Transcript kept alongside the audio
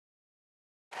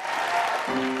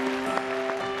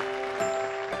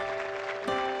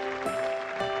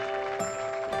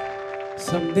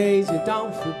Some days you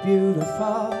don't feel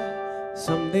beautiful,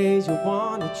 some days you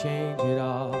want to change it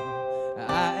all.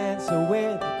 I answer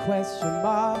with a question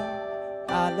mark.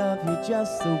 I love you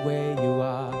just the way you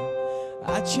are.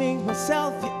 I change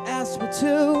myself, you asked me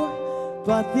to,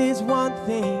 but there's one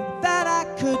thing that I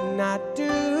could not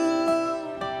do.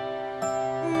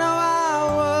 No,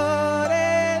 I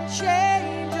wouldn't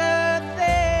change a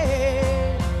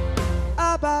thing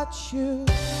about you.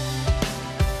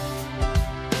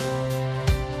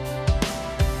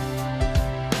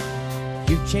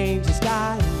 You change the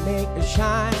sky and make it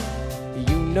shine.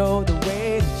 You know the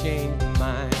way to change my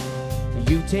mind.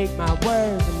 You take my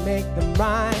words and make them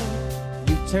rhyme.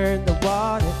 You turn the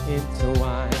water into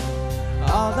wine.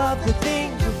 All of the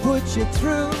things you put you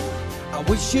through, I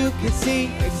wish you could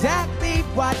see exactly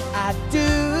what I do.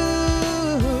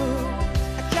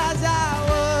 'Cause I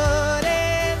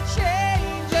wouldn't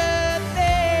change a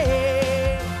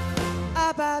thing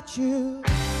about you.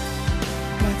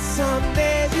 But some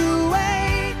days you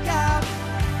wake up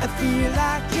and feel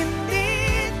like you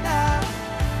need love.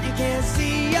 You can't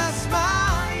see a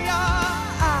smile in your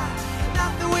eyes,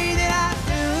 not the way that I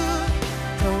do.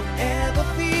 Don't ever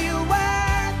feel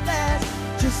worthless,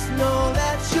 just know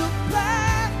that you're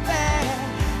perfect.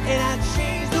 And I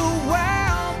changed the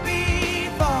world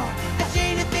before I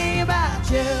changed a thing about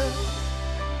you.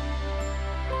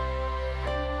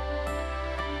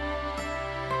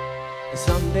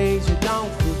 Some days you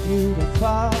don't feel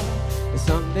beautiful, and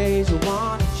some days you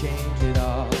want to change it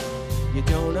all. You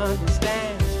don't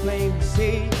understand, it's plain to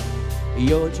see.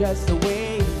 You're just the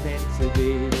way you're meant to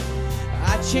be.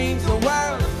 I change the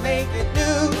world and make it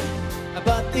new,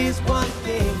 but there's one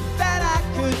thing that I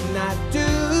could not do.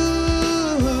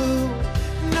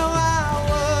 No, I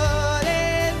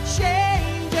wouldn't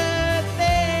change a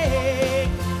thing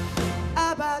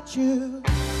about you.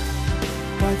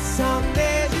 But some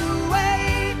days you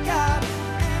wake up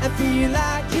and feel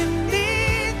like you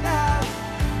need love.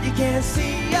 You can't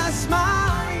see a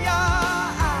smile in your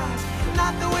eyes,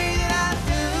 not the way that I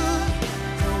do.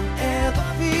 Don't ever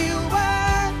feel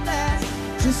worthless,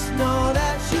 just know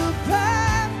that you're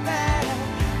perfect.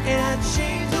 And I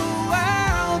changed the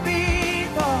world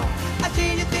before I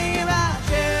changed a thing about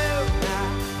you.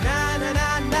 Na na na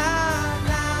na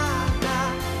na na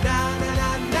na na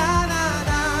na na na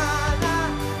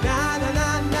na na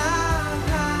na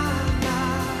na.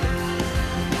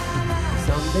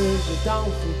 Some days you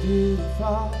don't feel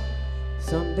beautiful,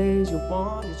 some days you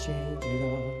want to change it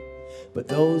all. But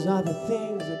those are the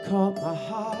things that caught my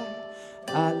heart.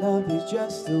 I love you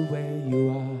just the way you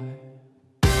are.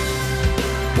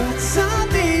 But some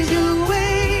days you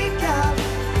wake up,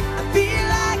 I feel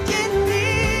like you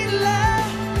need love.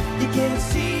 You can't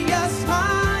see a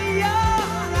smile in your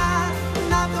eyes,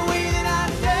 not the way that I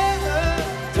do.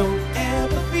 Don't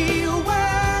ever feel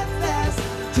worthless,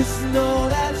 just know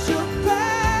that you're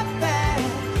perfect.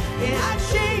 And I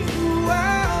changed the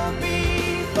world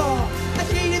before I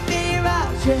changed a thing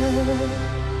about you.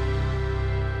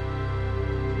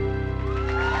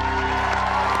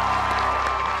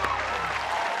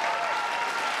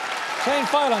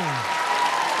 Filan.